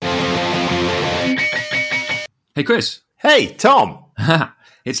Hey, Chris. Hey, Tom.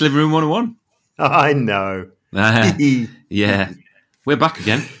 It's Living Room 101. I know. Yeah. We're back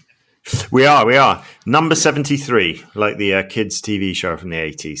again. We are. Number 73, like the kids' TV show from the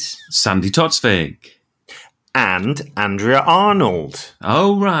 80s. Sandy Totsvig. And Andrea Arnold.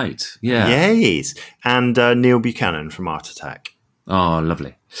 Oh, right. Yeah. Yes. And Neil Buchanan from Art Attack. Oh,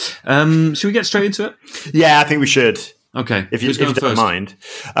 lovely. Should we get straight into it? Yeah, I think we should. Okay. If you don't mind.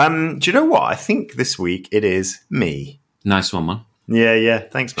 Do you know what? I think this week it is me. Nice one, man. Yeah.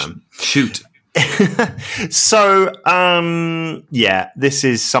 Thanks, man. Shoot. So, this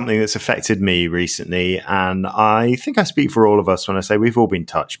is something that's affected me recently, and I think I speak for all of us when I say we've all been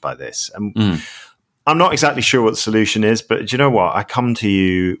touched by this. And I'm not exactly sure what the solution is, but do you know what? I come to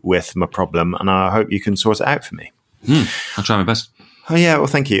you with my problem, and I hope you can sort it out for me. I'll try my best. Oh, yeah, well,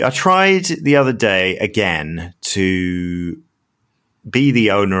 thank you. I tried the other day again to be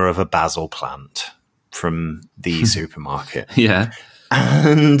the owner of a basil plant from the supermarket. Yeah.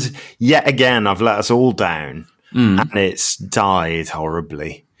 And yet again, I've let us all down, and it's died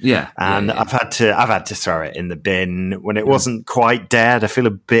horribly. Yeah. And I've had to throw it in the bin when it wasn't quite dead. I feel a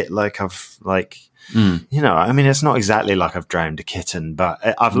bit like I've it's not exactly like I've drowned a kitten, but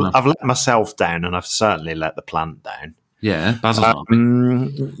I've let myself down, and I've certainly let the plant down. Yeah, basil's not.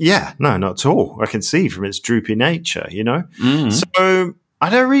 Yeah, no, not at all. I can see from its droopy nature, So I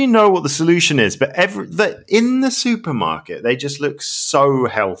don't really know what the solution is, but in the supermarket, they just look so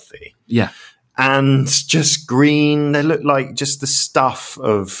healthy. Yeah. And just green. They look like just the stuff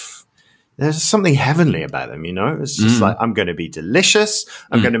of... There's something heavenly about them, It's just like, I'm going to be delicious.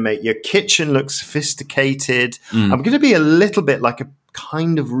 I'm going to make your kitchen look sophisticated. I'm going to be a little bit like a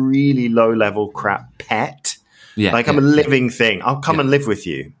kind of really low-level crap pet. Yeah, I'm a living thing. I'll come and live with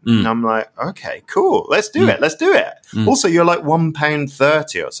you. And I'm like, okay, cool. Let's do it. Also, you're like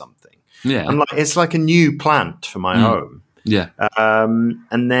 £1.30 or something. Yeah. I'm like, it's like a new plant for my home. Yeah.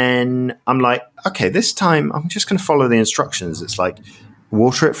 And then I'm like, okay, this time I'm just going to follow the instructions. It's like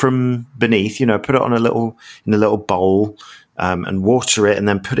water it from beneath, put it in a little bowl. And water it and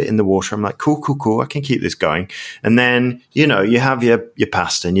then put it in the water. I'm like, cool. I can keep this going. And then, you have your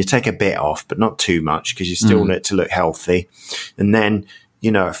pasta and you take a bit off, but not too much because you still want it to look healthy. And then,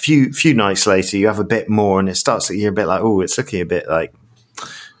 a few nights later, you have a bit more and it starts to, you're a bit like, oh, it's looking a bit like,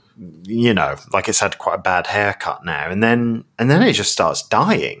 like it's had quite a bad haircut now. And then it just starts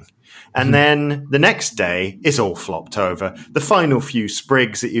dying. And then the next day, it's all flopped over. The final few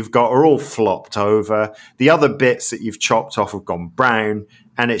sprigs that you've got are all flopped over. The other bits that you've chopped off have gone brown.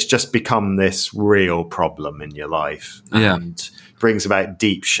 And it's just become this real problem in your life. And brings about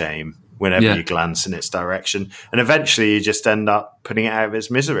deep shame whenever you glance in its direction. And eventually you just end up putting it out of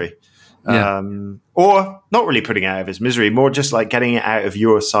its misery. Or not really putting it out of its misery, more just like getting it out of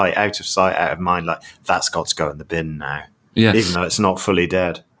your sight, out of mind. Like, that's got to go in the bin now. Yeah. Even though it's not fully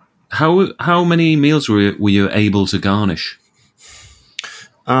dead. How many meals were you able to garnish?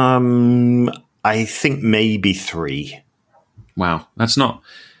 I think maybe 3. Wow, that's not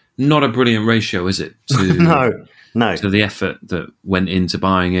a brilliant ratio, is it? No. To the effort that went into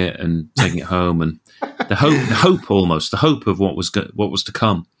buying it and taking it home, and the hope of what was to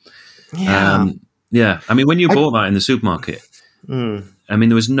come. Yeah. I mean, when you bought that in the supermarket. I mean,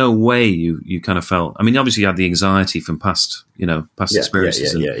 there was no way you kind of felt. I mean, obviously you had the anxiety from past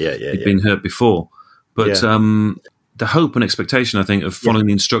experiences. You'd been hurt before, but the hope and expectation, I think, of following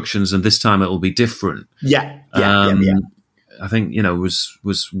the instructions and this time it will be different. I think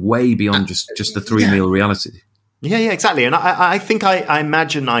was way beyond just the 3 meal reality. Yeah, exactly. And I think I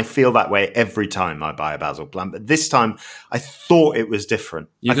imagine I feel that way every time I buy a basil plant, but this time I thought it was different.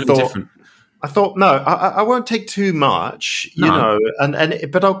 Different. I thought, no, I won't take too much,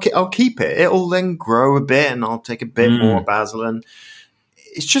 but I'll keep it. It'll then grow a bit, and I'll take a bit more basil, and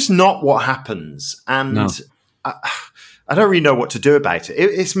it's just not what happens. And I don't really know what to do about it.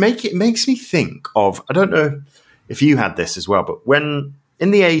 It makes me think of, I don't know if you had this as well, but when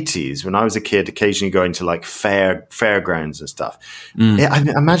in the 80s, when I was a kid, occasionally going to like fairgrounds and stuff, I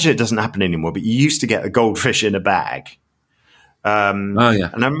imagine it doesn't happen anymore, but you used to get a goldfish in a bag. And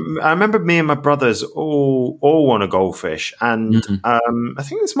I remember me and my brothers all won a goldfish, and I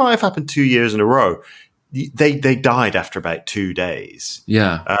think this might have happened 2 years in a row. They died after about 2 days.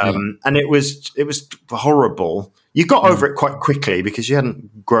 And it was horrible. You got over it quite quickly because you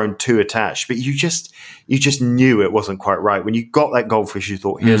hadn't grown too attached, but you just knew it wasn't quite right. When you got that goldfish, you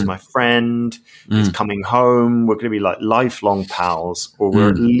thought, here's my friend, he's coming home, we're going to be like lifelong pals, or we're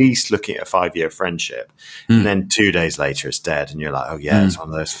at least looking at a 5-year friendship. And then 2 days later it's dead, and you're like, oh yeah, it's one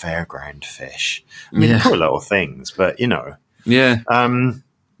of those fairground fish. I mean, poor little things, but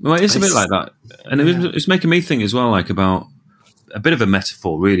Well, it's a bit like that, and it's making me think as well, like about a bit of a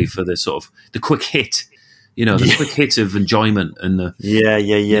metaphor, really, for the sort of the quick hit, the quick hit of enjoyment and the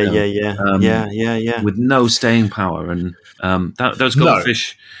with no staying power, and those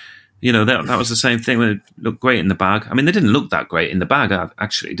goldfish, that was the same thing. They looked great in the bag. I mean, they didn't look that great in the bag,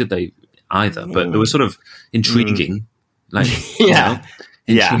 actually, did they? Either, but they were sort of intriguing,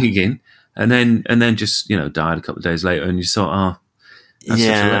 intriguing, and then just died a couple of days later, and you thought, that's such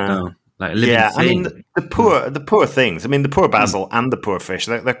a letdown. Like a living thing. I mean the poor things. I mean the poor basil and the poor fish.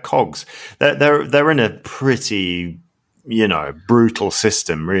 They're cogs. They're in a pretty brutal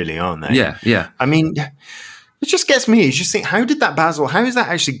system, really, aren't they? Yeah. I mean, it just gets me. You just think, how did that basil? How is that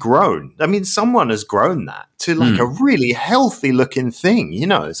actually grown? I mean, someone has grown that to like a really healthy looking thing.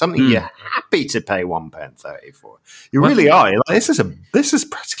 Something you're happy to pay £1.30 for. You really are. You're like, this is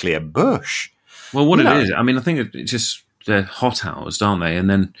practically a bush. Well, what it is, I mean, I think it's just. They're hothoused, aren't they? And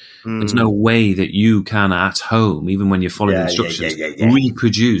then there's no way that you can, at home, even when you're following the instructions,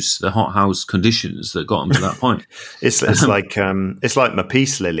 reproduce the hothouse conditions that got them to that point. It's like my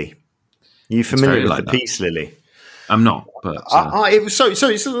peace lily. Are you familiar with the peace lily? I'm not, but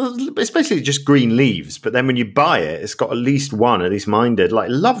it's basically just green leaves. But then when you buy it, it's got at least one of these minded,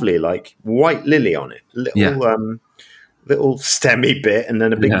 like lovely, like white lily on it, little stemmy bit, and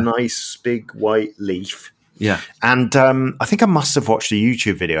then a nice big white leaf. Yeah, and I think I must have watched a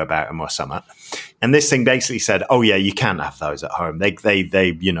YouTube video about them or something. And this thing basically said, "Oh yeah, you can have those at home. They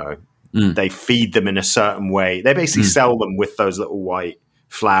they feed them in a certain way. They basically sell them with those little white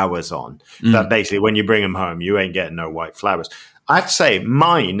flowers on. That basically, when you bring them home, you ain't getting no white flowers." I have to say,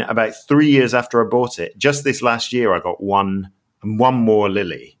 mine about 3 years after I bought it, just this last year, I got one more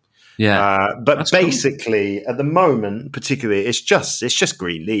lily. Yeah, but that's basically cool. At the moment, particularly, it's just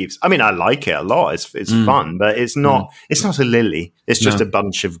green leaves. I mean, I like it a lot. It's fun, but it's not a lily. It's just a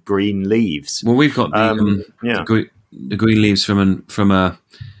bunch of green leaves. Well, we've got the green leaves from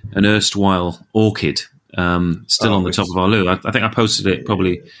an erstwhile orchid still on the top of our loo. I think I posted it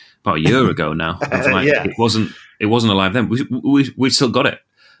probably about a year ago now. It wasn't alive then. We still got it.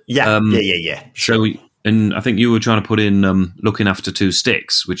 Yeah. Sure. So. And I think you were trying to put in looking after two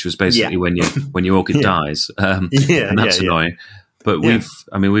sticks, which was basically when your orchid dies, and that's annoying. But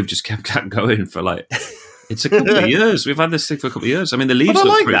we've just kept going for it's a couple of years. We've had this thing for a couple of years. I mean, the leaves. But I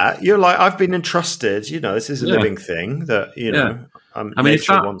like that. You're like, I've been entrusted. This is a living thing that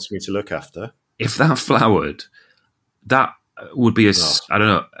nature wants me to look after. If that flowered, that would be a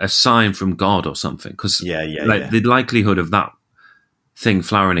sign from God or something. Because the likelihood of that thing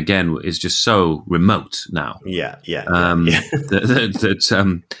flowering again is just so remote now. That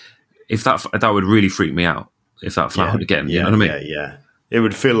if that would really freak me out if that flowered again. You know what I mean? Yeah. It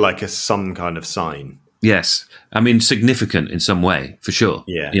would feel like some kind of sign. Yes, I mean significant in some way for sure.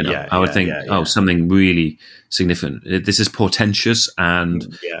 I would think something really significant. This is portentous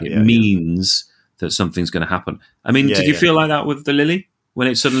and it means that something's going to happen. I mean, did you feel like that with the lily when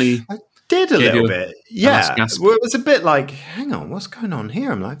it suddenly? Did a little bit, Well, it was a bit like, hang on, what's going on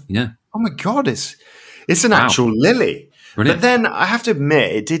here? I'm like, oh my god, it's an actual lily. Brilliant. But then I have to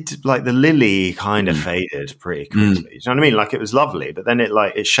admit, it did like the lily kind of faded pretty quickly. You know what I mean? Like it was lovely, but then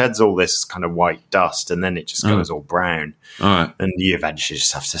it sheds all this kind of white dust, and then it just goes all brown. All right, and you eventually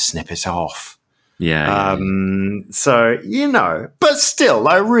just have to snip it off. So, but still,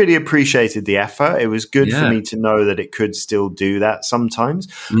 I really appreciated the effort. It was good for me to know that it could still do that sometimes.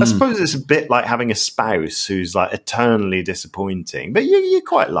 I suppose it's a bit like having a spouse who's like eternally disappointing, but you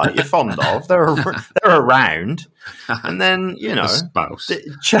quite like, you're fond of. They're around. And then, a spouse.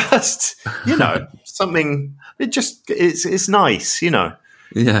 Something, it's nice,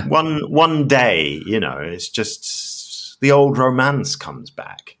 Yeah. One day, it's just the old romance comes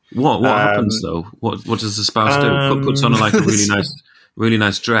back. What happens though? What does the spouse do? Puts on a really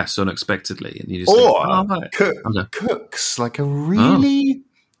nice dress unexpectedly, and you just cooks like a really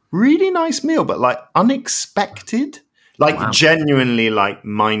nice meal, but like unexpected, genuinely like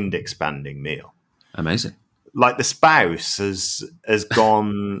mind expanding meal. Amazing. Like the spouse has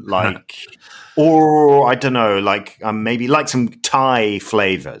gone like, or I don't know, like maybe like some Thai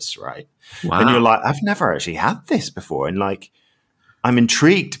flavors, right? Wow. And you're like, I've never actually had this before, and like. I'm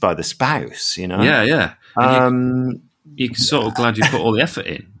intrigued by the spouse, Yeah. You're sort of glad you put all the effort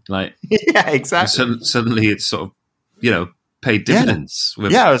in, like. Yeah, exactly. Suddenly, it's sort of, paid dividends.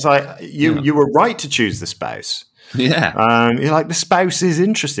 I was like, you were right to choose the spouse. Yeah. You're like, the spouse is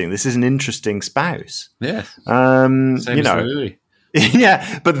interesting. This is an interesting spouse. Yeah. Same as the lily.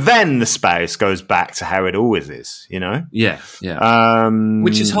 Yeah, but then the spouse goes back to how it always is, Yeah.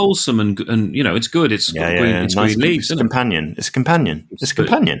 Which is wholesome and it's good. It's got green leaves, isn't it? It's a companion. It's a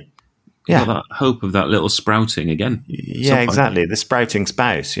companion. Yeah, that hope of that little sprouting again. Yeah, exactly. The sprouting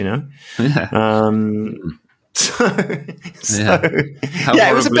spouse, Yeah.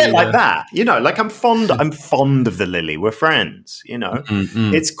 It was a bit like that, like I'm fond of the lily. We're friends,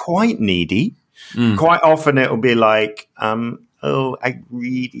 It's quite needy. Quite often it'll be like, oh, I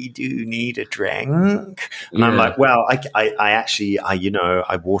really do need a drink. And I'm like, well, I actually,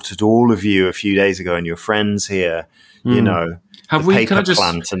 I watered all of you a few days ago and your friends here, Have the paper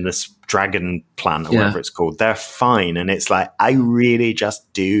plant and this dragon plant or whatever it's called, they're fine. And it's like, I really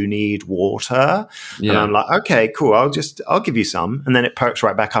just do need water. Yeah. And I'm like, okay, cool. I'll give you some. And then it perks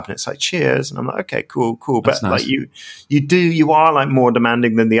right back up and it's like, cheers. And I'm like, okay, cool. That's but nice. Like you are like more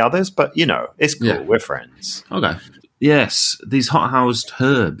demanding than the others, but it's cool. Yeah. We're friends. Okay. Yes. These hot-housed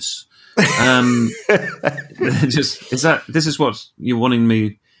herbs. This is what you're wanting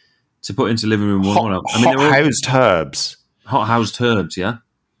me to put into living room 101. Hot-housed herbs. Hot-housed herbs, yeah.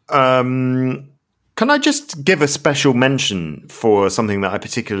 Can I just give a special mention for something that I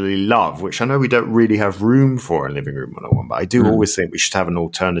particularly love, which I know we don't really have room for in Living Room 101, but I do always think we should have an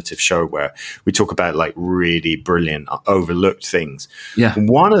alternative show where we talk about like really brilliant, overlooked things. Yeah. And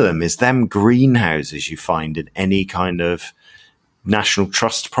one of them is them greenhouses you find in any kind of National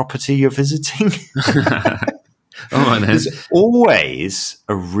Trust property you're visiting. All right, then. There's always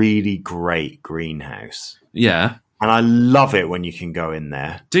a really great greenhouse. Yeah. And I love it when you can go in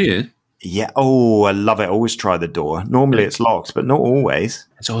there. Do you? Yeah. Oh, I love it. I always try the door. Normally it's locked, but not always.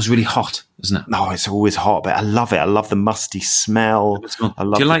 It's always really hot, isn't it? No, it's always hot, but I love it. I love the musty smell. I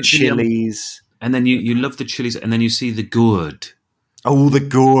love the chilies. And then you love the chilies, and then you see the gourd. Oh, the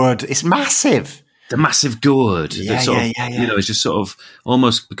gourd. It's massive. The massive gourd. Yeah. It's just sort of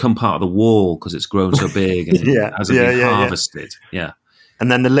almost become part of the wall because it's grown so big and hasn't been harvested. Yeah. And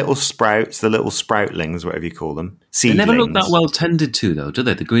then the little sprouts, the little sproutlings, whatever you call them, seedlings. They never look that well tended to, though, do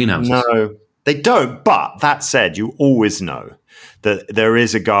they, the greenhouses? No, they don't. But that said, you always know that there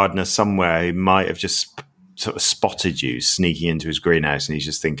is a gardener somewhere who might have just sort of spotted you sneaking into his greenhouse and he's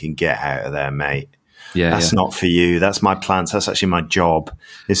just thinking, get out of there, mate. Yeah, That's not for you. That's my plants. That's actually my job.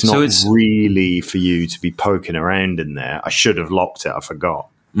 It's not really for you to be poking around in there. I should have locked it. I forgot.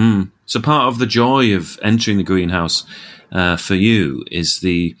 So part of the joy of entering the greenhouse for you is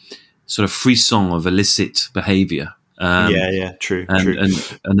the sort of frisson of illicit behaviour. True.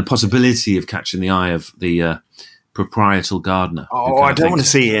 And the possibility of catching the eye of the proprietorial gardener. Oh, I don't want to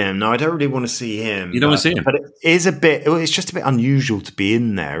see him. No, I don't really want to see him. You don't want to see him? But it is it's just a bit unusual to be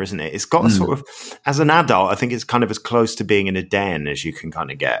in there, isn't it? It's got a sort of, as an adult, I think it's kind of as close to being in a den as you can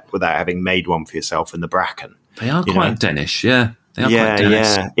kind of get without having made one for yourself in the bracken. They are quite denish, yeah. They are quite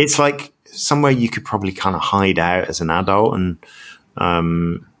denish. Yeah. It's like somewhere you could probably kind of hide out as an adult, and I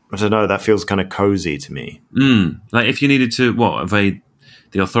don't know, that feels kind of cozy to me. Like if you needed to evade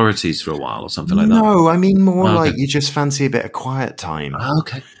the authorities for a while or something like that. No, I mean more like you just fancy a bit of quiet time. Oh,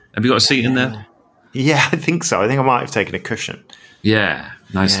 okay. Have you got a seat in there? Yeah, I think so. I think I might have taken a cushion. Yeah,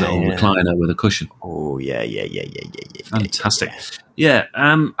 nice little recliner with a cushion. Oh yeah. Fantastic. Yeah.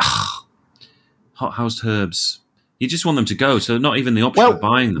 Hot-housed herbs. You just want them to go, so not even the option of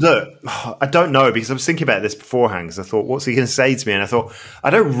buying them. Look, I don't know, because I was thinking about this beforehand, because I thought, what's he going to say to me? And I thought, I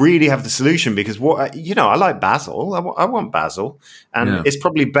don't really have the solution, because I like basil. I want basil. And it's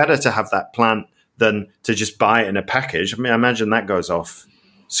probably better to have that plant than to just buy it in a package. I mean, I imagine that goes off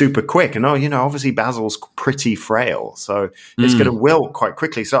super quick. And, obviously basil's pretty frail, so it's going to wilt quite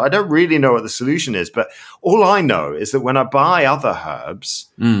quickly. So I don't really know what the solution is, but all I know is that when I buy other herbs,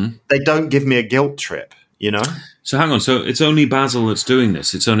 they don't give me a guilt trip, So hang on. So it's only basil that's doing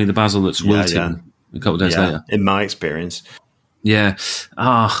this. It's only the basil that's wilting a couple of days later. In my experience. Yeah.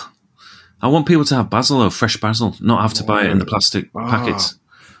 I want people to have basil, fresh basil, not have to buy it in the plastic packets.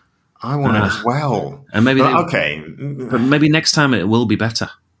 I want it as well. And maybe but maybe next time it will be better.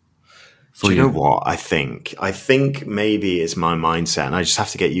 Do you know what I think? I think maybe it's my mindset, and I just have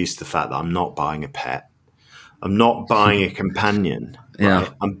to get used to the fact that I'm not buying a pet. I'm not buying a companion. Right?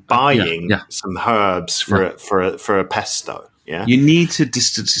 I'm buying some herbs for a pesto. Yeah, you need to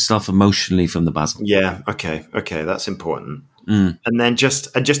distance yourself emotionally from the basil. Yeah, okay, that's important. And then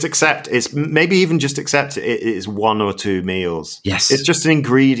just accept it is 1 or 2 meals. Yes, it's just an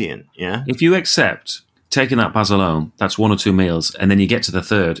ingredient. Yeah, if you accept taking that basil home, that's 1 or 2 meals, and then you get to the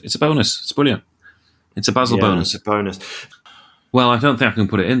third, it's a bonus. It's brilliant. It's a basil bonus. It's a bonus. Well, I don't think I can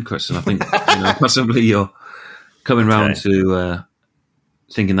put it in, Chris, and I think possibly you're coming round to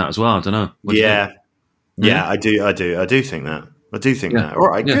thinking that as well. I don't know. I do think that. I do think that. All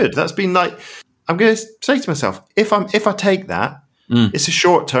right, good. That's been like, I'm going to say to myself, if I take that, it's a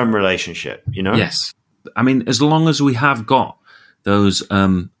short-term relationship, you know? Yes. I mean, as long as we have got those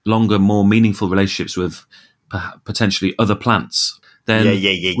longer, more meaningful relationships with potentially other plants, then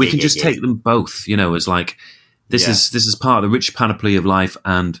we can just take them both, you know, as like, this is part of the rich panoply of life,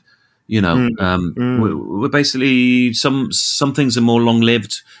 and you know, we're basically some things are more long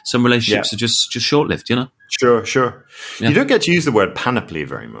lived, some relationships are just short lived, you know. Sure. Yeah. You don't get to use the word panoply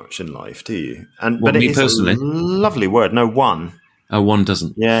very much in life, do you? But it is personally, a lovely word. No, one. Oh, one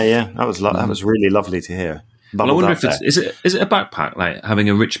doesn't. Yeah. That was really lovely to hear. Well, I wonder if is it a backpack, like having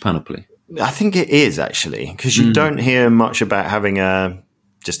a rich panoply? I think it is, actually, because you don't hear much about having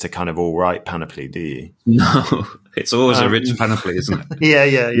just a kind of all right panoply, do you? No, it's always a rich panoply, isn't it?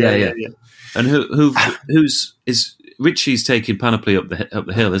 Yeah. And who's Richie's taking panoply up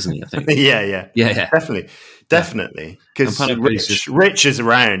the hill, isn't he? I think. Yeah. Definitely. Because Rich is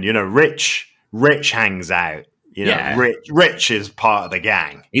around. You know, Rich hangs out. You know, Rich is part of the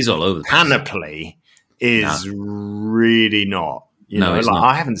gang. He's all over. Panoply is really not. You know, like, not.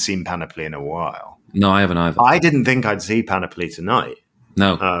 I haven't seen Panoply in a while. No, I haven't either. I didn't think I'd see Panoply tonight.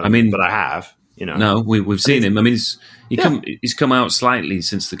 No, but I have. You know, no, we've seen him. I mean, he's come out slightly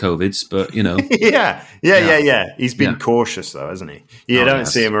since the COVIDs, but you know, yeah. He's been cautious though, hasn't he? You don't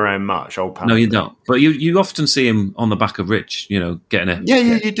see him around much. Old Panoply. No, you don't. But you often see him on the back of Rich. You know, getting a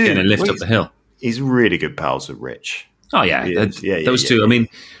lift up the hill. He's really good pals with Rich. Oh yeah, those two. I mean,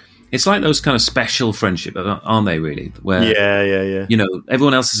 it's like those kind of special friendship, aren't they? Really, where you know,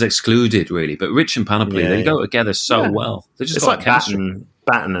 everyone else is excluded, really, but Rich and Panoply they go together so well. They just got like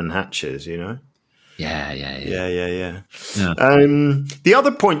Batten and Hatches, you know. Yeah. The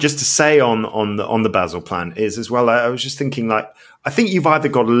other point, just to say on the Basil plant, is as well. I was just thinking, like, I think you've either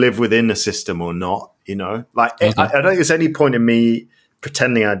got to live within a system or not. You know, like I don't think there's any point in me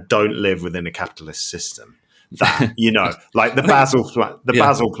pretending I don't live within a capitalist system. That, you know, like the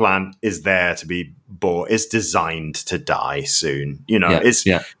basil plant is there to be bought. It's designed to die soon. You know,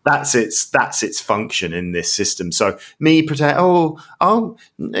 that's its function in this system. So me pretend,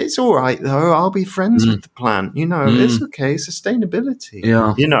 it's all right though. I'll be friends with the plant. You know, it's okay. Sustainability.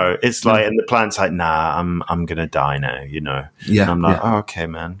 Yeah, you know, it's like, and the plant's like, nah, I'm gonna die now. You know. Yeah. And I'm like, oh, okay,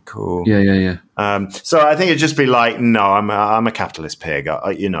 man, cool. Yeah. So I think it'd just be like, no, I'm a capitalist pig.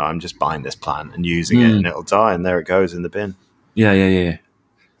 You know, I'm just buying this plant and using it, and it'll die, and there it goes in the bin. Yeah.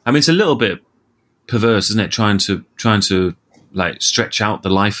 I mean, it's a little bit perverse, isn't it? Trying to like stretch out the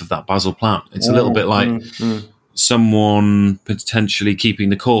life of that basil plant. It's a little bit like someone potentially keeping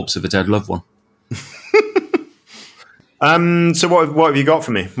the corpse of a dead loved one. So what have you got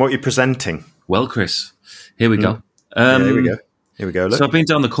for me? What are you presenting? Well, Chris, here we go. Here we go. Look. So I've been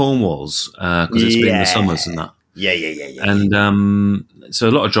down the Cornwalls because it's been the summers and that. Yeah. And so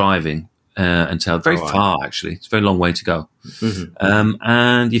a lot of driving until very far, actually. It's a very long way to go.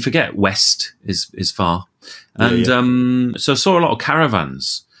 And you forget west is far. And so I saw a lot of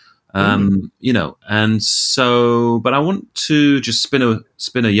caravans, you know. And so, but I want to just spin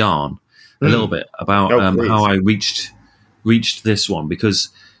a yarn a little bit about how I reached this one, because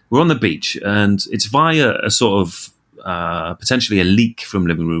we're on the beach and it's via a sort of potentially a leak from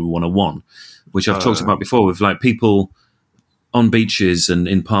Living Room 101, which I've talked about before, with like people on beaches and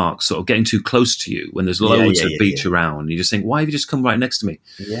in parks sort of getting too close to you when there's loads of beach around. You just think, why have you just come right next to me?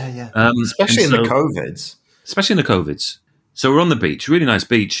 Especially in the COVIDs. Especially in the COVIDs. So we're on the beach, really nice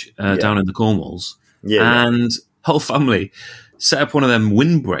beach down in the Cornwalls. And whole family set up one of them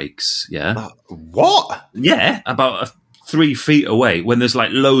windbreaks. What? Yeah, about 3 feet away when there's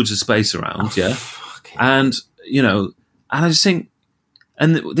like loads of space around. And you know, and I just think,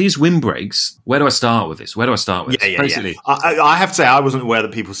 and these windbreaks, where do I start with this? Basically, I have to say, I wasn't aware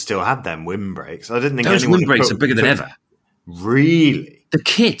that people still had them windbreaks. I didn't think those windbreaks are bigger than ever. Really? The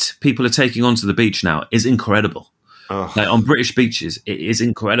kit people are taking onto the beach now is incredible. Like on British beaches, it is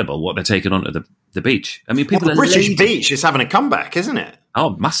incredible what they're taking onto the beach. I mean, people are British beach is having a comeback, isn't it?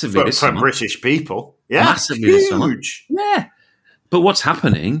 Oh, massively this summer. For British people. Yeah, massively this summer. Yeah. But what's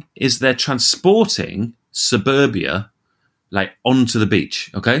happening is they're transporting suburbia like onto the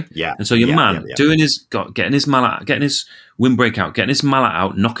beach, okay? Yeah. And so your man getting his mallet, getting his windbreak out, getting his mallet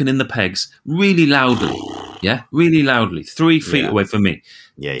out, knocking in the pegs really loudly. Yeah, really loudly, 3 feet away from me.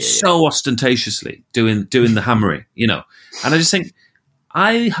 So ostentatiously doing the hammering, you know. And I just think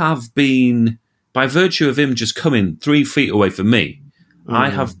I have been, by virtue of him just coming 3 feet away from me, I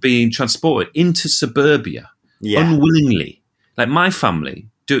have been transported into suburbia unwillingly. Like my family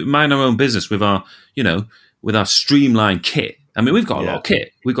mind our own business with our, you know, with our streamlined kit. I mean, we've got a lot of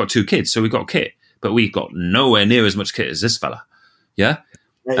kit. We've got 2 kids, so we've got kit, but we've got nowhere near as much kit as this fella. Yeah.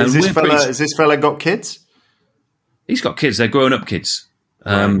 Is this fella got kids? He's got kids. They're grown-up kids.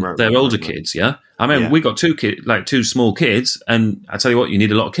 They're older kids. Yeah. I mean, we got two small kids, and I tell you what, you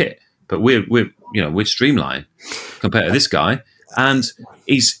need a lot of kit. But we're streamlined compared to this guy, and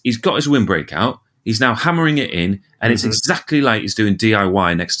he's got his windbreak out. He's now hammering it in, and it's exactly like he's doing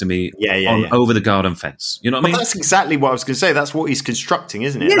DIY next to me over the garden fence. You know what I mean? That's exactly what I was going to say. That's what he's constructing,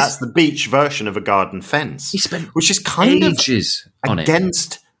 isn't it? Yes. That's the beach version of a garden fence. He spent which is kind ages of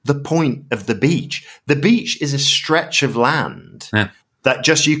against the point of the beach. The beach is a stretch of land that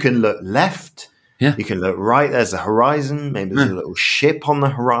just you can look left. Yeah. You can look right. There's the horizon. Maybe there's a little ship on the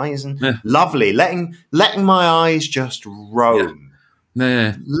horizon. Yeah. Lovely. Letting my eyes just roam.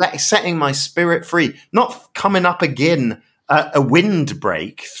 Yeah. Setting my spirit free. Not coming up again a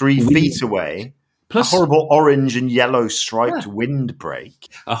windbreak 3 feet away. Plus a horrible orange and yellow striped windbreak.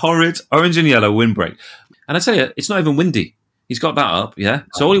 A horrid orange and yellow windbreak. And I tell you, it's not even windy. He's got that up, yeah?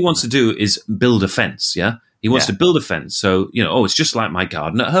 So all he wants to do is build a fence, yeah? He wants to build a fence. So, it's just like my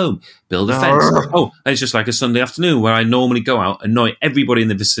garden at home. Build a fence. Oh, and it's just like a Sunday afternoon where I normally go out, annoy everybody in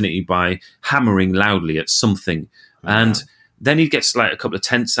the vicinity by hammering loudly at something. And then he gets like a couple of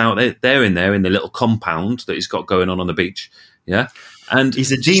tents out. They're in there in the little compound that he's got going on the beach. Yeah. And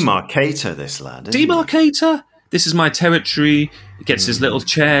he's a demarcator, this lad. Demarcator? This is my territory. He gets his little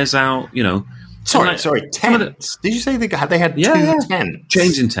chairs out, Sorry, tents. Did you say they had two tents?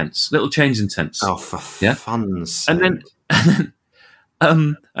 Changing tents, little changing tents. Oh, for fun's sake.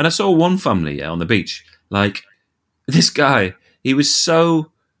 And I saw one family on the beach. Like this guy, he was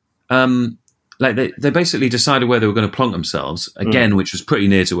so they basically decided where they were going to plonk themselves again, which was pretty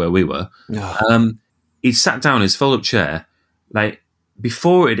near to where we were. He sat down in his fold-up chair, like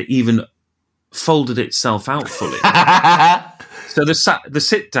before it even folded itself out fully. So the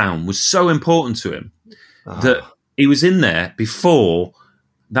sit down was so important to him that he was in there before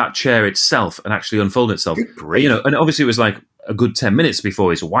that chair itself and actually unfolded itself. And obviously it was like a good 10 minutes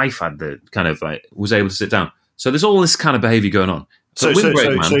before his wife had the kind of like was able to sit down. So there's all this kind of behaviour going on. So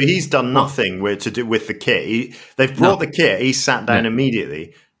he's done nothing to do with the kit. They've brought the kit. He sat down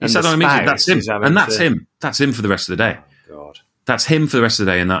immediately. He sat down immediately. That's him, and that's him. That's him for the rest of the day. Oh God, that's him for the rest of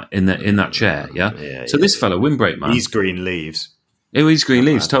the day in that chair. Yeah. So this fella, windbreak man, he's green leaves. He's green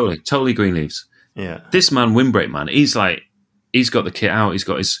leaves. Totally green leaves. Yeah. This man, windbreak man, he's got the kit out. He's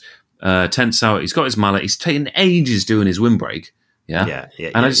got his tents out. He's got his mallet. He's taken ages doing his windbreak. Yeah.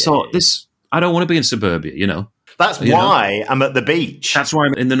 And I just thought this. I don't want to be in suburbia. That's why I'm at the beach. That's why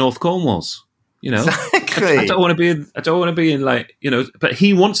I'm in the North Cornwalls. Exactly. I don't want to be in like, but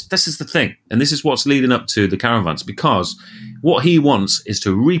he wants, this is the thing. And this is what's leading up to the caravans, because what he wants is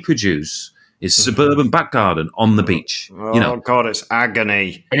to reproduce his suburban back garden on the beach. Oh God, it's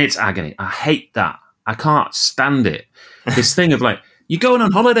agony. And it's agony. I hate that. I can't stand it. This thing of like, you're going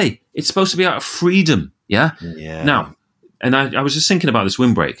on holiday. It's supposed to be out of freedom. Yeah. Now, and I was just thinking about this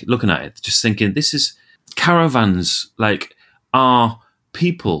windbreak, looking at it, just thinking, this is caravans, like, are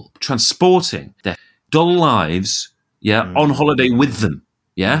people transporting their dull lives, on holiday with them,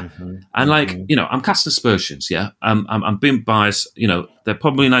 and like, I'm casting aspersions, I'm being biased, they're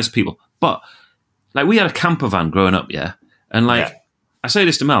probably nice people, but like we had a camper van growing up, and like I say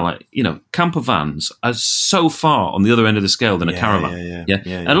this to Mel, like, camper vans are so far on the other end of the scale than a caravan,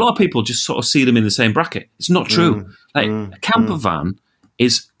 and a lot of people just sort of see them in the same bracket. It's not true. A camper van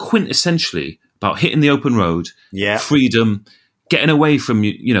is quintessentially about hitting the open road, freedom, getting away from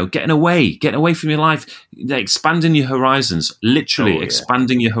getting away from your life, expanding your horizons, literally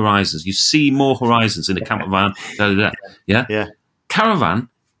expanding your horizons. You see more horizons in a camper van. Caravan,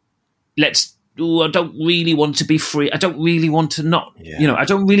 I don't really want to be free. I don't really want to not, I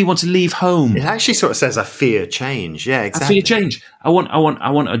don't really want to leave home. It actually sort of says I fear change. Yeah, exactly. I fear change. I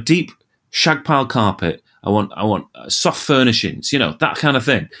want a deep shag pile carpet. I want soft furnishings, that kind of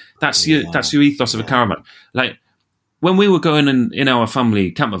thing. That's your ethos of a caravan. Like when we were going in our family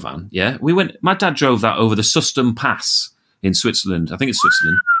camper van, we went. My dad drove that over the Suston Pass in Switzerland. I think it's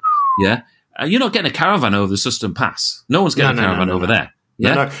Switzerland. Yeah, you're not getting a caravan over the Suston Pass. No one's getting a caravan over there.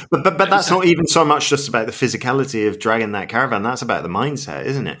 Yeah, no. But that's not even so much just about the physicality of dragging that caravan. That's about the mindset,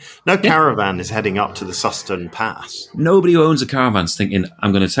 isn't it? No caravan is heading up to the Suston Pass. Nobody who owns a caravan's thinking,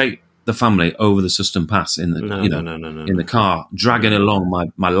 I'm going to take the family over the Suston Pass in the in the car, dragging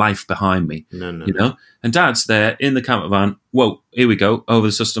along my life behind me. No. And Dad's there in the camper van. Whoa, here we go over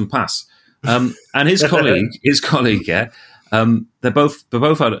the Suston Pass. And his colleague, they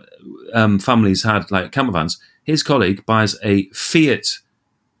both had families had like camper vans. His colleague buys a Fiat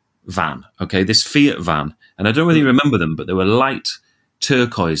van. Okay, this Fiat van, and I don't really remember them, but they were light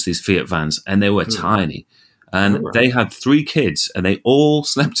turquoise. These Fiat vans, and they were tiny. And they had 3 kids, and they all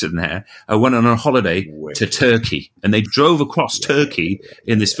slept in there and went on a holiday to Turkey. And they drove across Turkey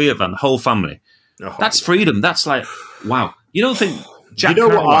in this Fiat van, the whole family. Oh, that's freedom. That's like, wow. You don't think Jack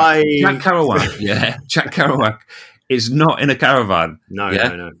Kerouac is not in a caravan?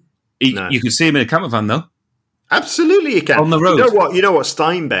 No. You can see him in a camper van, though. Absolutely, you can. On the road. You know what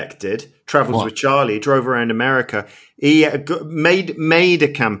Steinbeck did? Travels with Charlie, drove around America. He made a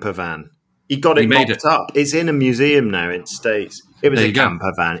camper van. He got it mocked up. It's in a museum now in the States. It was a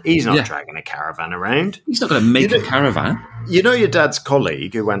camper van. He's not dragging a caravan around. He's not going to make a caravan. You know your dad's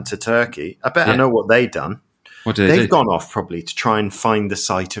colleague who went to Turkey? I bet I know what they've done. What did they do? They've gone off probably to try and find the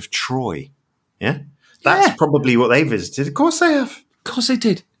site of Troy. Yeah? That's probably what they visited. Of course they have. Of course they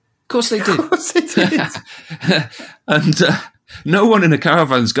did. And no one in a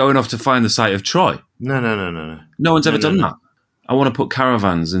caravan's going off to find the site of Troy. No. No one's ever done that. I want to put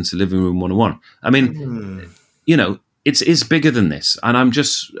caravans into Living Room 101. I mean, it's bigger than this. And I'm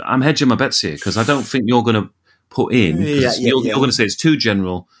hedging my bets here because I don't think you're going to put in. You're going to say it's too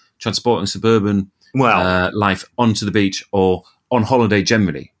general, transporting suburban life onto the beach or on holiday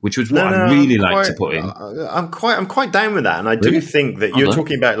generally, which was what I really like to put in. I'm quite down with that, and I do think that you're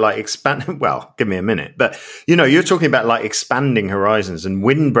talking about like expanding. Well, give me a minute, but you're talking about like expanding horizons, and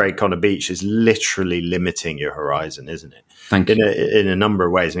windbreak on a beach is literally limiting your horizon, isn't it? Thank you. In a number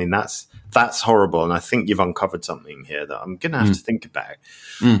of ways. I mean, that's horrible, and I think you've uncovered something here that I'm going to have to think about.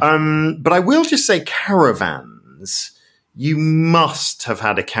 But I will just say, caravans. You must have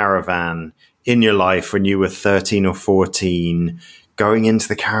had a caravan in your life when you were 13 or 14, going into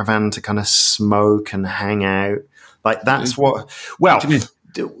the caravan to kind of smoke and hang out. Like that's what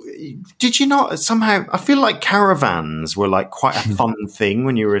did you not somehow, I feel like caravans were like quite a fun thing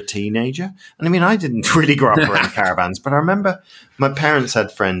when you were a teenager. And I mean, I didn't really grow up around caravans, but I remember my parents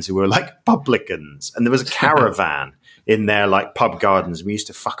had friends who were like publicans, and there was a caravan in their like pub gardens. We used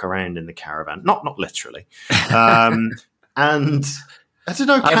to fuck around in the caravan, not literally. And I don't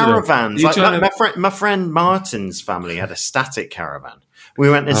know, caravans. My friend Martin's family had a static caravan. We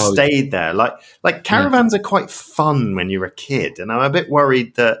went and stayed there. Like caravans are quite fun when you're a kid, and I'm a bit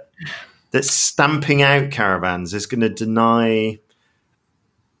worried that stamping out caravans is going to deny.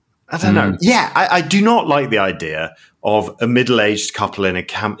 I don't know. Yeah, I do not like the idea of a middle-aged couple in a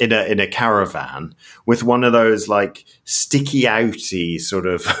caravan with one of those like sticky outy sort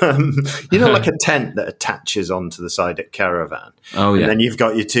of like a tent that attaches onto the side of caravan. Oh yeah. And then you've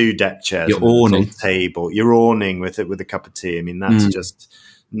got your 2 deck chairs, your awning table, your awning with a cup of tea. I mean, that's just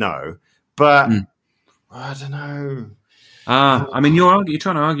no. But I don't know. I mean, you're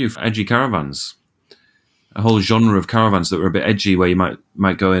trying to argue for edgy caravans. A whole genre of caravans that were a bit edgy, where you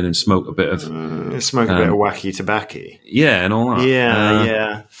might go in and smoke a bit of wacky tobacco, and all that.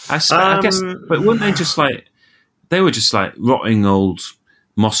 Yeah. I guess, but weren't they just like they were just like rotting old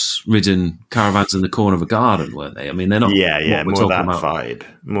moss-ridden caravans in the corner of a garden, weren't they? I mean, they're not. Yeah, more that vibe.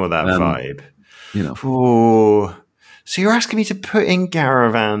 Oh, so you're asking me to put in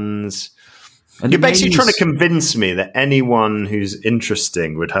caravans? And you're basically trying to convince me that anyone who's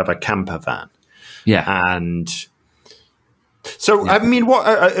interesting would have a camper van. Yeah, and so I mean,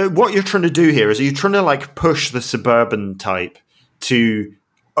 what you're trying to do here is, are you trying to like push the suburban type to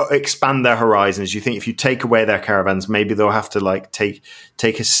expand their horizons? You think if you take away their caravans, maybe they'll have to like take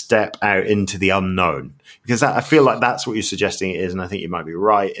a step out into the unknown? Because I feel like that's what you're suggesting it is, and I think you might be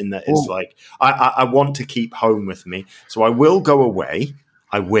right in that it's like I want to keep home with me, so I will go away.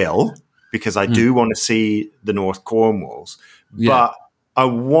 I will, because I do want to see the North Cornwalls, but I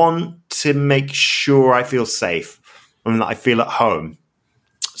want to make sure I feel safe and that I feel at home.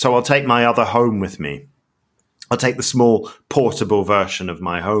 So I'll take my other home with me. I'll take the small portable version of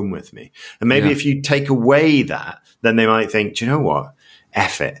my home with me. And maybe if you take away that, then they might think, do you know what?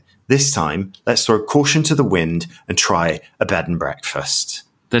 F it. This time, let's throw caution to the wind and try a bed and breakfast.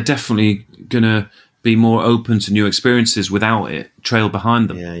 They're definitely going to be more open to new experiences without it trail behind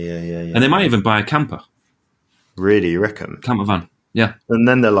them. Yeah. And they might even buy a camper. Really, you reckon? Camper van. Yeah. And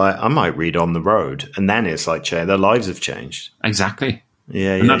then they're like, I might read on the road. And then it's like, their lives have changed. Exactly.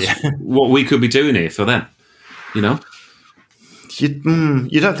 Yeah. That's what we could be doing here for them, you know? You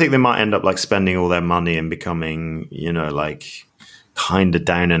don't think they might end up like spending all their money and becoming, like kind of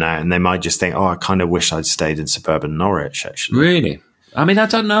down and out, and they might just think, I kind of wish I'd stayed in suburban Norwich, actually. Really? I mean, I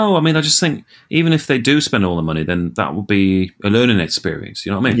don't know. I mean, I just think even if they do spend all the money, then that will be a learning experience.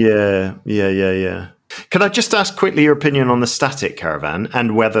 You know what I mean? Yeah. Can I just ask quickly your opinion on the static caravan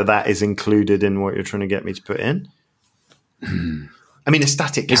and whether that is included in what you're trying to get me to put in? I mean, a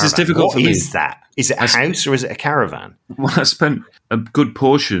static caravan. This is difficult for me. What is that? Is it a house or is it a caravan? Well, I spent a good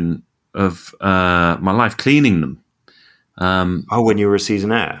portion of my life cleaning them. When you were a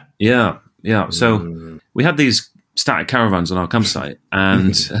seasonaire? Yeah. So we had these static caravans on our campsite,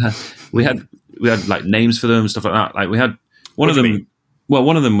 and we had like names for them and stuff like that. Like we had one of them. Well,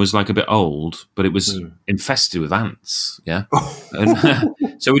 one of them was like a bit old, but it was infested with ants. Yeah, and,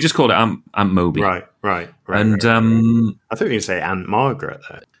 so we just called it Aunt Moby. Right. And I thought you were going to say Aunt Margaret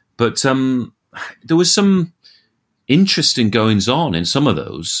there. But there was some interesting goings on in some of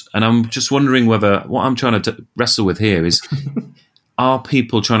those, and I'm just wondering whether what I'm trying to wrestle with here is: are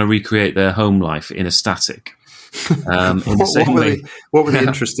people trying to recreate their home life in a static? In the same way. What were the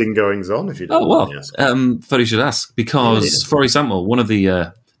interesting goings on? If you don't mind me asking? Thought you should ask because, for example, one of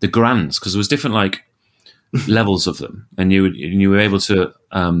the grands, because there was different like levels of them, and you were able to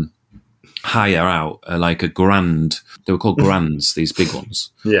hire out like a grand. They were called grands, these big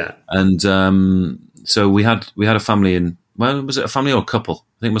ones. Yeah, and so we had a family in. Well, was it a family or a couple?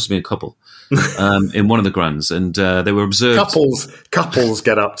 I think it must have been a couple in one of the grands, and they were observed. Couples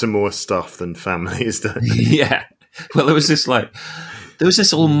get up to more stuff than families, don't they? Yeah. Well, there was this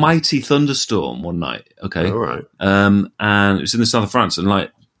almighty thunderstorm one night. Okay, all right, and it was in the south of France, and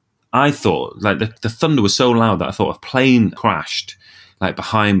like I thought, like the thunder was so loud that I thought a plane crashed like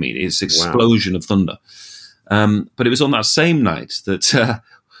behind me. This explosion of thunder. But it was on that same night that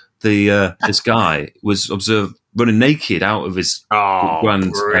this guy was observed running naked out of his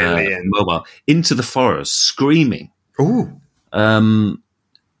grand mobile into the forest, screaming. Ooh.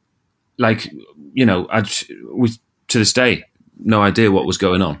 Like, you know, we to this day, no idea what was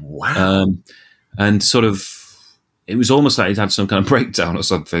going on. Wow. And sort of, it was almost like he'd had some kind of breakdown or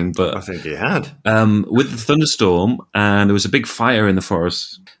something. But I think he had. With the thunderstorm, and there was a big fire in the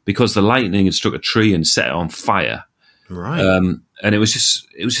forest because the lightning had struck a tree and set it on fire. Right. And it was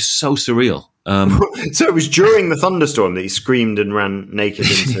just so surreal. So it was during the thunderstorm that he screamed and ran naked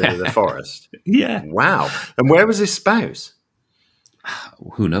into the forest. Yeah. Wow. And where was his spouse?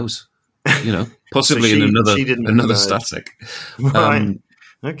 Who knows? You know, possibly in another static. Right.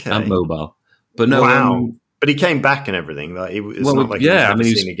 Okay. And mobile. But no. Wow. But he came back and everything. Like he was not like he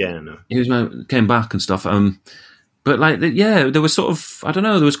was seen again. He came back and stuff. But like, there was sort of, I don't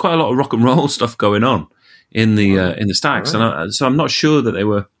know, there was quite a lot of rock and roll stuff going on in the stacks, right. And so I'm not sure that they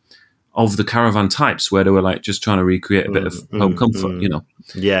were of the caravan types where they were like just trying to recreate a bit of home comfort, you know.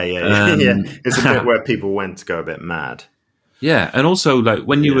 Yeah. It's a bit where people went to go a bit mad. Yeah, and also like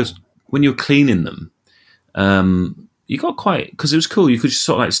when you were cleaning them, you got quite, because it was cool. You could just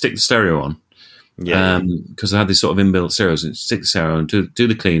sort of like stick the stereo on, because I had this sort of inbuilt stereos, and stick the stereo on, do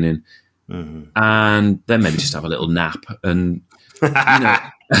the cleaning, and then maybe just have a little nap, and you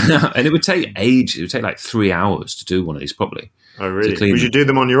know, and it would take age. It would take like 3 hours to do one of these properly. Oh, really? Would you do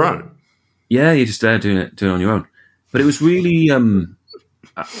them on your own? Yeah, you're just there doing it on your own. But it was really,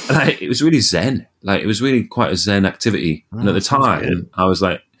 it was really zen. Like it was really quite a zen activity. And at the time, I was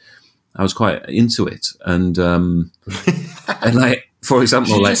quite into it. And and like, for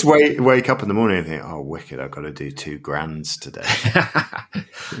example, you just wake up in the morning and think, "Oh, wicked! I've got to do 2 grands today."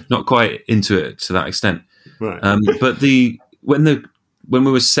 Not quite into it to that extent. Right. But when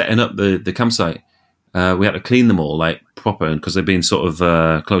we were setting up the campsite, we had to clean them all like proper, because they'd been sort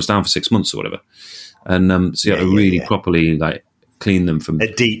of closed down for 6 months or whatever. And so you had to really properly like clean them from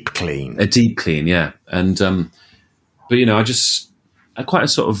a deep clean, yeah. And but you know, I had quite a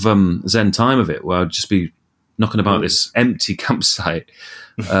sort of zen time of it where I'd just be knocking about this empty campsite,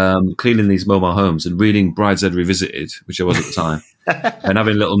 cleaning these mobile homes and reading Brideshead Revisited, which I was at the time, and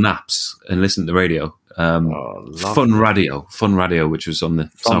having little naps and listening to the radio. Fun radio, which was on the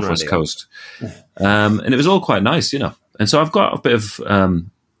southwest coast, and it was all quite nice, you know. And so I've got a bit of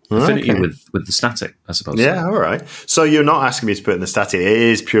affinity with the static, I suppose. Yeah, all right. So you're not asking me to put in the static; it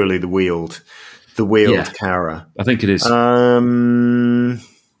is purely the wheeled Cara. I think it is.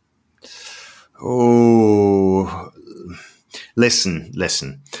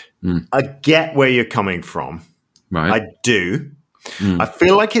 Listen. I get where you're coming from. Right, I do. I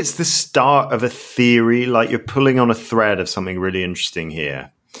feel like it's the start of a theory, like you're pulling on a thread of something really interesting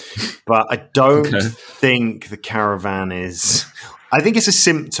here. But I don't think the caravan is... I think it's a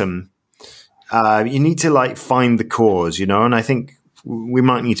symptom. You need to like find the cause, you know, and I think we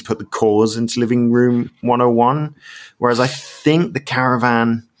might need to put the cause into Living Room 101, whereas I think the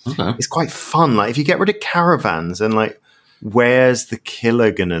caravan is quite fun. Like if you get rid of caravans and like, where's the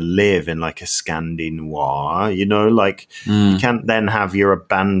killer gonna live in like a Scandi noir? You know, like you can't then have your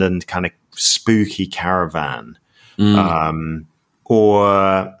abandoned kind of spooky caravan,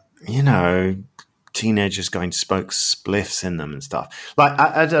 or you know, teenagers going to smoke spliffs in them and stuff. Like,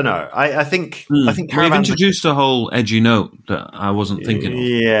 I don't know. I think We've introduced a whole edgy note that I wasn't thinking of.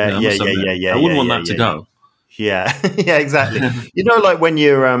 Yeah. I wouldn't want that to go. Yeah, yeah, exactly. Like when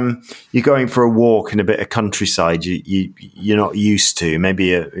you're going for a walk in a bit of countryside you're not used to. Maybe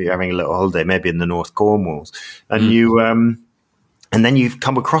you're having a little holiday, maybe in the North Cornwalls, and and then you've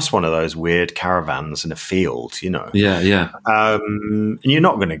come across one of those weird caravans in a field, Yeah. And you're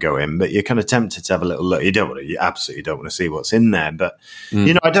not going to go in, but you're kind of tempted to have a little look. You absolutely don't want to see what's in there. But,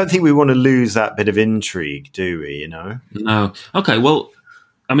 I don't think we want to lose that bit of intrigue, do we, No. Okay, well,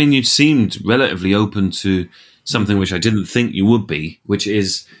 I mean, you seemed relatively open to something which I didn't think you would be, which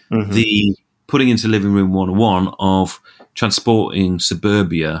is the putting into Living Room 101 of transporting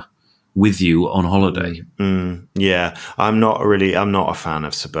suburbia with you on holiday. Yeah, I'm not a fan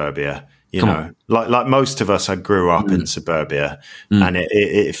of suburbia. Like most of us, I grew up in suburbia, and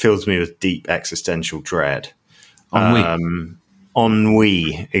it fills me with deep existential dread. Ennui,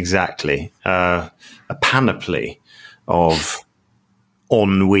 exactly. A panoply of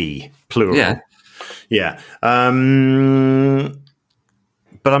ennui, plural. Yeah.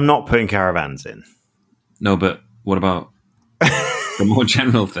 But I'm not putting caravans in. No, but what about the more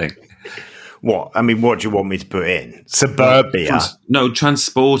general thing? What? I mean, what do you want me to put in? Suburbia?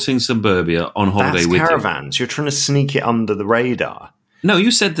 Transporting suburbia on holiday with caravans. You're trying to sneak it under the radar. No,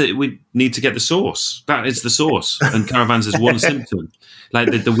 you said that we need to get the source. That is the source. And caravans is one symptom. Like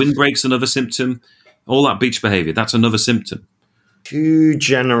the windbreak's another symptom. All that beach behaviour, that's another symptom. Too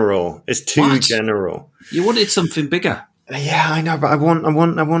general. It's too general. You wanted something bigger. Yeah, I know, but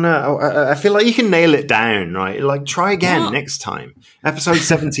I feel like you can nail it down, right? Like, try again next time. Episode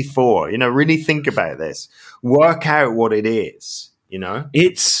 74, really think about this. Work out what it is,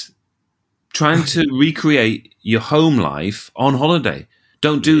 It's trying to recreate your home life on holiday.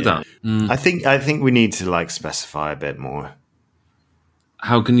 Don't do that. I think we need to, specify a bit more.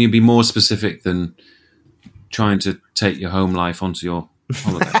 How can you be more specific than trying to take your home life onto your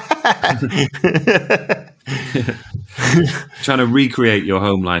holiday? Trying to recreate your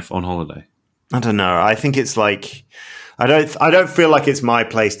home life on holiday. I don't know. I think it's like I don't feel like it's my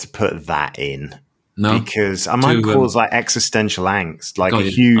place to put that in. No, because I might cause existential angst, a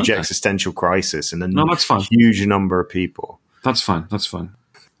huge existential crisis, and that's fine. Huge number of people. That's fine.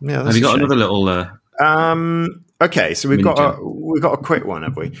 Yeah. Have you got another little? Okay, so we've got a quick one,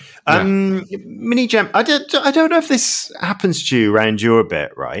 have we? Mini Gem. I don't know if this happens to you around your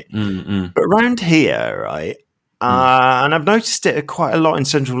bit, right? But around here, right, and I've noticed it quite a lot in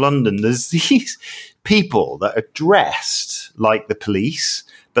central London. There's these people that are dressed like the police,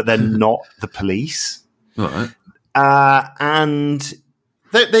 but they're not the police. Right. And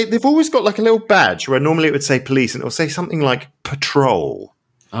they've always got a little badge where normally it would say police, and it'll say something like patrol.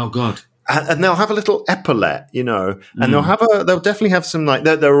 Oh God. And they'll have a little epaulet, and they'll definitely have some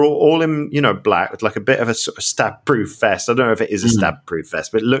they're all in, black with a bit of a sort of stab-proof vest. I don't know if it is a stab-proof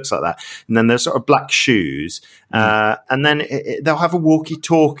vest, but it looks like that. And then there's sort of black shoes, and then they'll have a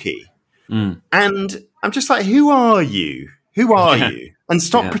walkie-talkie. And I'm just like, who are you? Who are you? And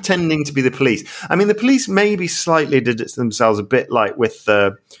stop pretending to be the police. I mean, the police maybe slightly did it to themselves a bit like with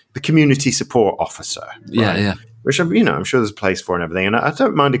the community support officer. Right? Yeah. Which I'm sure there's a place for and everything. And I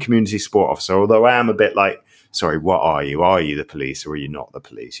don't mind a community support officer, although I am a bit like, sorry, what are you? Are you the police or are you not the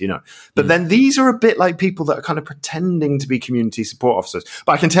police? But then these are a bit like people that are kind of pretending to be community support officers.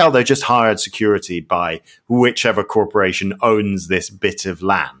 But I can tell they're just hired security by whichever corporation owns this bit of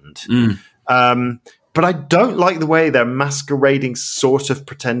land. But I don't like the way they're masquerading, sort of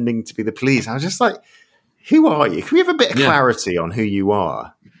pretending to be the police. I was just like, who are you? Can we have a bit of clarity on who you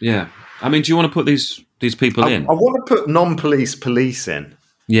are? Yeah. I mean, do you want to put these people in? I want to put non-police police in.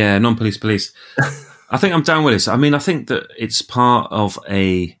 Yeah, non-police police. I think I'm down with this. I mean, I think that it's part of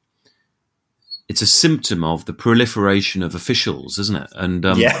it's a symptom of the proliferation of officials, isn't it? And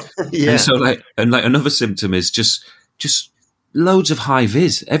and so another symptom is just loads of high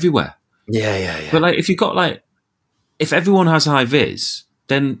vis everywhere. Yeah. But if you've got if everyone has high vis,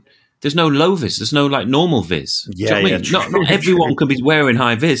 then there's no low vis. There's no normal vis. Yeah, I mean? Not everyone can be wearing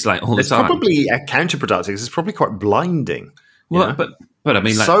high vis all the time. It's probably counterproductive. It's probably quite blinding. Well, but I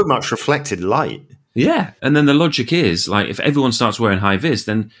mean, so much reflected light. Yeah, and then the logic is if everyone starts wearing high vis,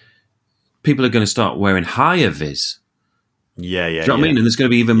 then people are going to start wearing higher vis. Yeah. Do you know what I mean? And there's going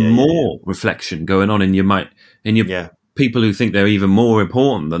to be even more reflection going on in your people who think they're even more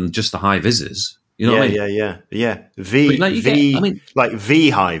important than just the high vises. You know what I mean? Yeah. V high vis. V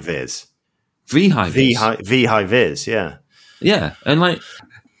high vis. V high vis, yeah. Yeah. And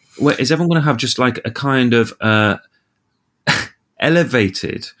is everyone going to have just a kind of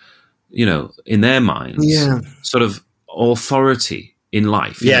elevated in their minds, sort of authority in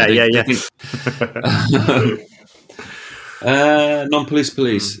life. Non-police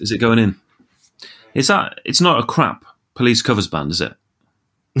police. Is it going in? It's not a crap police covers band, is it?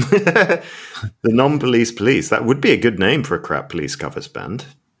 The non-police police. That would be a good name for a crap police covers band.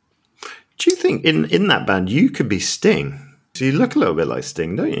 Do you think in that band you could be Sting? So you look a little bit like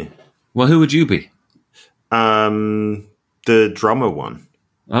Sting, don't you? Well, who would you be? The drummer one.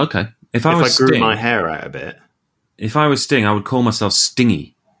 Okay. If I grew Sting, my hair out a bit. If I was Sting, I would call myself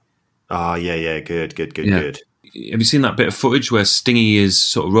Stingy. Oh, yeah. Good. Have you seen that bit of footage where Stingy is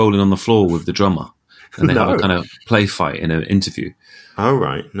sort of rolling on the floor with the drummer? And they have a kind of play fight in an interview. Oh,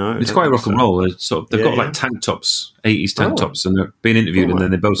 right. No. It's quite rock and roll. They've got like tank tops, 80s tank tops, and they're being interviewed, and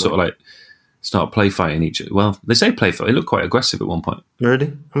then they both sort of like start play fighting each other. Well, they say play fight. They look quite aggressive at one point.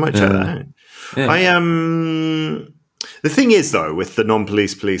 Really? I might check that out. Yeah. The thing is, though, with the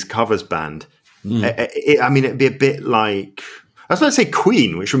non-police police covers band, it'd be a bit like... I was going to say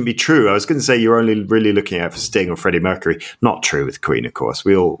Queen, which wouldn't be true. I was going to say you're only really looking out for Sting or Freddie Mercury. Not true with Queen, of course.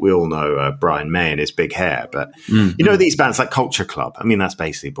 We all know Brian May and his big hair. But, these bands like Culture Club, I mean, that's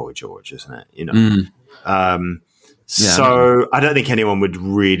basically Boy George, isn't it? So I don't think anyone would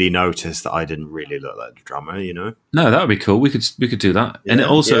really notice that I didn't really look like the drummer, No, that would be cool. We could do that. Yeah, and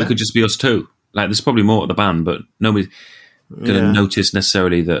it could just be us two. Like, there's probably more to the band, but nobody's going to notice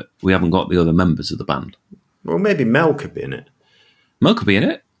necessarily that we haven't got the other members of the band. Well, maybe Mel could be in it. Mel could be in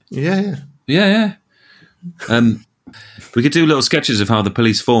it. Yeah. We could do little sketches of how the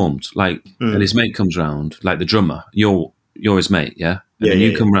police formed. Like, and his mate comes round, like the drummer. You're his mate, yeah? And then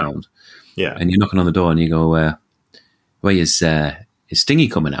you come round. Yeah. And you're knocking on the door and you go, where is Stingy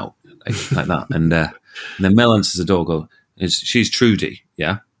coming out? Like that. And then Mel answers the door, she's Trudy,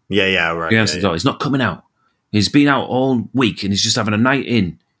 yeah? Yeah, right. He answers the door. He's not coming out. He's been out all week and he's just having a night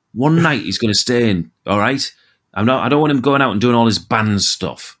in. One night he's going to stay in, all right? I don't want him going out and doing all his band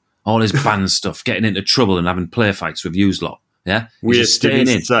stuff, getting into trouble and having play fights with yous lot. Yeah, he's just staying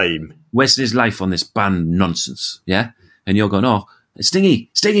in, wasting his life on this band nonsense. Yeah, and you're going, oh, Stingy,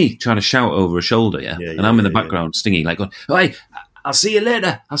 trying to shout over her shoulder. Yeah, and I'm in the background, Stingy, like going, hey, I'll see you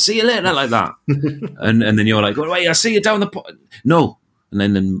later, like that. and then you're like, wait, I'll see you down the no. And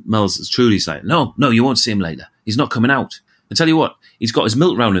then Trudy's like, no, you won't see him later. He's not coming out. I tell you what, he's got his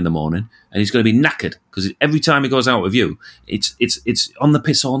milk round in the morning and he's going to be knackered because every time he goes out with you, it's on the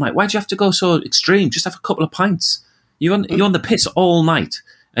piss all night. Why'd you have to go so extreme? Just have a couple of pints. You're on the piss all night.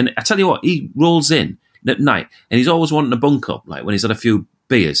 And I tell you what, he rolls in at night and he's always wanting to bunk up, like when he's had a few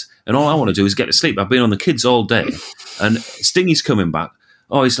beers. And all I want to do is get to sleep. I've been on the kids all day. And Stingy's coming back.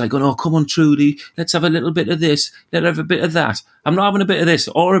 Oh, he's like, oh, come on, Trudy, let's have a little bit of this, let's have a bit of that. I'm not having a bit of this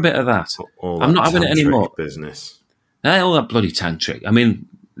or a bit of that. I'm not having it anymore. Business. All that bloody tantric. I mean,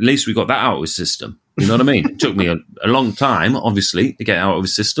 at least we got that out of his system. You know what I mean? It took me a long time, obviously, to get it out of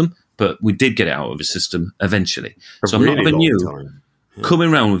his system, but we did get it out of his system eventually. So I'm not having you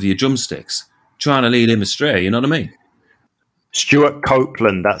coming around with your drumsticks, trying to lead him astray. You know what I mean? Stuart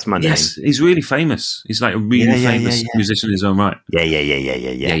Copeland, that's my name. Yes, he's really famous. He's like a really famous musician in his own right.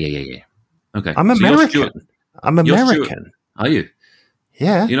 Yeah. Okay. I'm American. I'm American. Are you?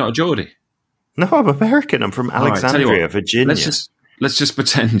 Yeah. You're not a Geordie? No, I'm American. I'm from Alexandria, Virginia. Let's just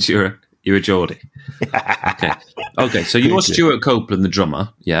pretend you're a Geordie. Okay. So you're Stuart Copeland, the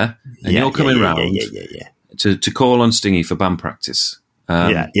drummer, yeah, and you're coming round to call on Stingy for band practice.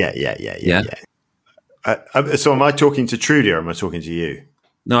 Yeah. So am I talking to Trudy or am I talking to you?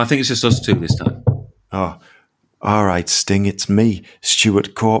 No, I think it's just us two this time. Oh, all right, Sting. It's me,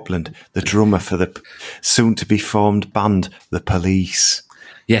 Stuart Copeland, the drummer for the soon-to-be formed band, The Police.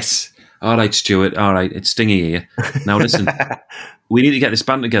 Yes. All right, Stuart. All right, it's Stingy here. Now listen, we need to get this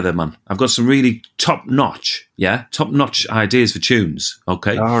band together, man. I've got some really top-notch ideas for tunes,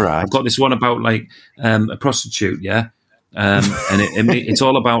 okay? All right. I've got this one about, like, a prostitute, yeah? And it's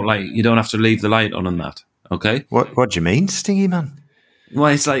all about, like, you don't have to leave the light on and that, okay? What do you mean, Stingy, man?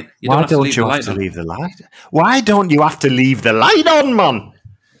 Well, it's like, Why don't you have to leave the light? Why don't you have to leave the light on, man?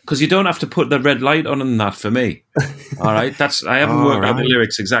 Because you don't have to put the red light on and that for me. All right, I haven't worked out the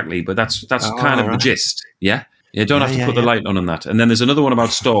lyrics exactly, but that's kind of the gist. Yeah, you don't have to put the light on and that. And then there's another one about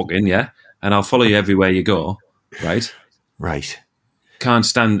stalking. Yeah, and I'll follow you everywhere you go. Right. Can't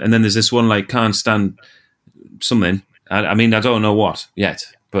stand. And then there's this one like can't stand something. I mean, I don't know what yet,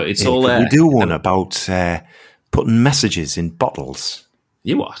 but it's all there. We do one about putting messages in bottles.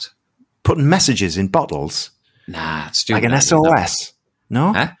 You what? Putting messages in bottles? Nah, it's stupid. Like an SOS.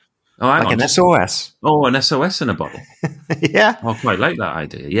 No? Huh? Oh, like an SOS. Oh, an SOS in a bottle. Yeah. I quite like that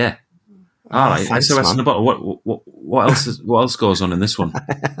idea, yeah. All right, thanks, SOS man. In a bottle. What else goes on in this one?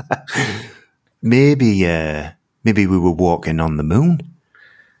 Maybe we were walking on the moon.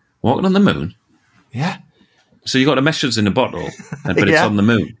 Walking on the moon? Yeah. So you got a message in a bottle, but it's on the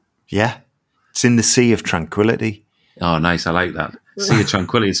moon? Yeah. It's in the Sea of Tranquility. Oh, nice. I like that. Sea of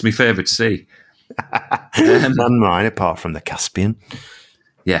Tranquility. It's my favourite sea. None mine, apart from the Caspian.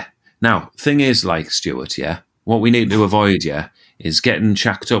 Yeah. Now, thing is, like, Stuart, what we need to avoid, is getting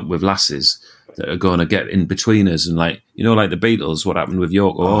shacked up with lasses that are going to get in between us and, like, like the Beatles, what happened with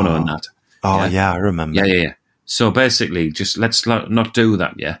Yoko Ono and that. Oh, yeah, I remember. Yeah. So basically, just let's not do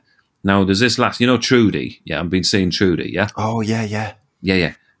that, Now, there's this lass, Trudy? Yeah, I've been seeing Trudy, yeah? Oh, yeah.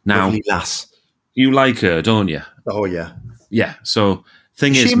 Yeah. Now, lovely lass. You like her, don't you? Oh, yeah. Yeah, so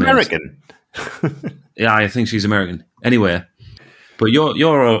thing is she American? Yeah, I think she's American. Anyway, but you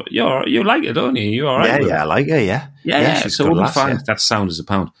like her, don't you? You're all right. Yeah, I like her. Yeah. So we'll find that sound as a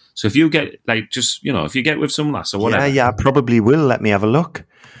pound. So if you get if you get with some lass or whatever, yeah, I probably will. Let me have a look.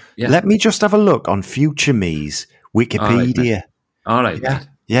 Yeah. Let me just have a look on Future Me's Wikipedia. All right. Yeah.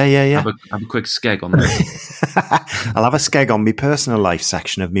 Have a quick skeg on that. I'll have a skeg on my personal life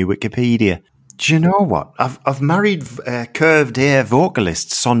section of me Wikipedia. Do you know what? I've married curved hair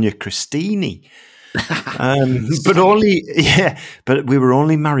vocalist Sonia Christini. But we were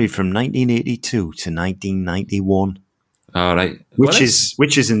only married from 1982 to 1991. All right. Which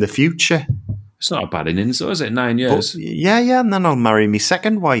is in the future. It's not a bad innings, though, is it? 9 years. But, yeah, and then I'll marry my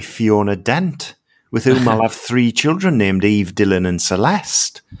second wife, Fiona Dent, with whom I'll have 3 children named Eve, Dylan and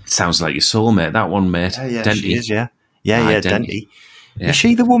Celeste. Sounds like your soulmate, that one, mate. Yeah, Denty. She is, yeah. Yeah, Denty. Yeah. Is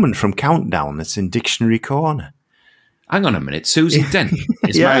she the woman from Countdown that's in Dictionary Corner? Hang on a minute. Susie Dent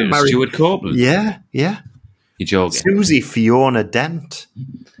is married to Stuart Copeland. Yeah. You're joking. Susie Fiona Dent.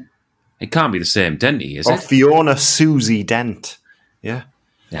 It can't be the same Denty, is it? Fiona Susie Dent. Yeah.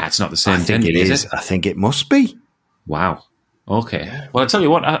 Yeah, it's not the same Denty, is it? I think it must be. Wow. Okay. Yeah. Well, I tell you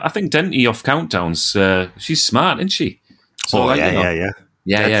what, I think Denty off Countdowns, she's smart, isn't she? So yeah.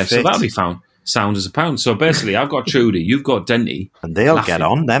 So that'll be found. Sound as a pound. So basically, I've got Trudy, you've got Denty. And they'll get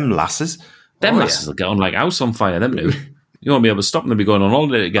on, them lasses. Them lasses will get on like house on fire, them two. You won't be able to stop them. They'll be going on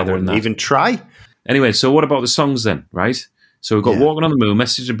holiday together. I wouldn't even try. Anyway, so what about the songs then, right? So we've got Walking on the Moon,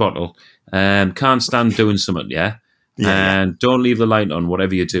 Message in a Bottle, Can't Stand Doing Something, and Don't Leave the Light On,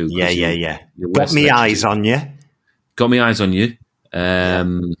 whatever you do. Yeah. Got me eyes on you. Got me eyes on you.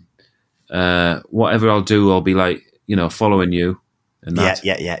 Whatever I'll do, I'll be like, following you. And that.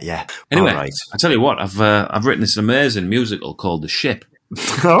 Yeah. Anyway, right. I tell you what, I've written this amazing musical called The Ship.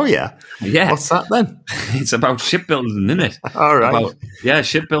 Oh, yeah. Yeah. What's that then? It's about shipbuilding, isn't it? All right.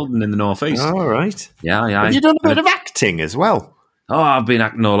 Shipbuilding in the Northeast. All right. Yeah. Have you done a bit of acting as well? Oh, I've been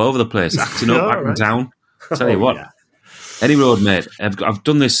acting all over the place. Acting up, acting down. Tell you what. Yeah. Any road, mate. I've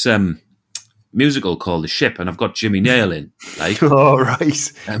done this musical called The Ship, and I've got Jimmy Nail in. Like, all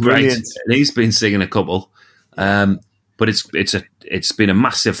right. Right. And he's been singing a couple. But it's been a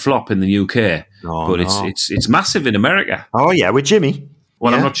massive flop in the UK. It's massive in America. Oh yeah, with Jimmy.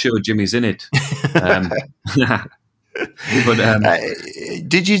 Well, I'm not sure Jimmy's in it.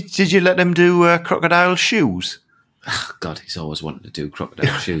 Did you let him do Crocodile Shoes? Oh, God, he's always wanting to do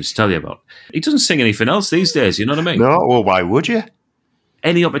Crocodile Shoes. Tell you about. He doesn't sing anything else these days. You know what I mean? No. Well, why would you?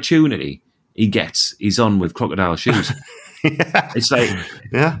 Any opportunity he gets, he's on with Crocodile Shoes. It's like,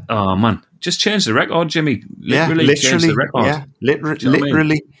 oh man. Just change the record, Jimmy. Literally change the record. Yeah,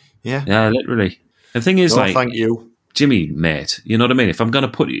 literally. Yeah. Yeah, literally. The thing is, thank you, Jimmy, mate. You know what I mean? If I'm going to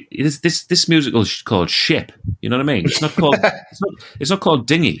put this musical is called Ship. You know what I mean? It's not called. it's not called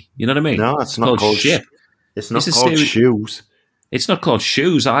Dinghy. You know what I mean? No, it's not called Ship. It's not called Shoes. It's not called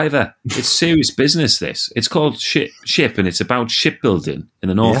Shoes either. It's serious business. This. It's called Ship, and it's about shipbuilding in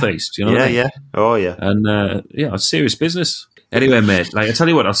the Northeast. You know what I mean? Yeah. Oh yeah. And it's serious business. Anyway, mate, I tell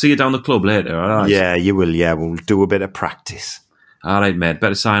you what, I'll see you down the club later, all right? Yeah, you will, we'll do a bit of practice. All right, mate,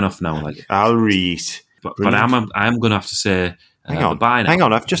 better sign off now. I'll read. But I am going to have to say bye now. Hang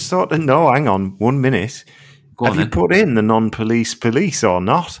on, I've just thought, hang on, 1 minute. Have you put in the non-police police or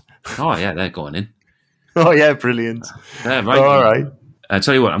not? Oh, yeah, they're going in. Oh, yeah, brilliant. Right. All right. I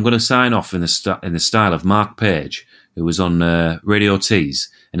tell you what, I'm going to sign off in the style of Mark Page, who was on Radio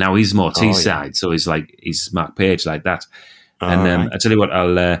Tees, and now he's more Teesside, so he's Mark Page like that. And I tell you what,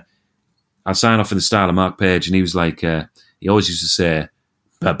 I'll sign off in the style of Mark Page, and he was like, he always used to say,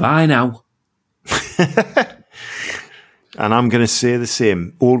 "Bye-bye now." And I'm going to say the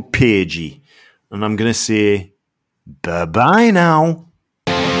same, old Pagey, and I'm going to say, "Bye-bye now."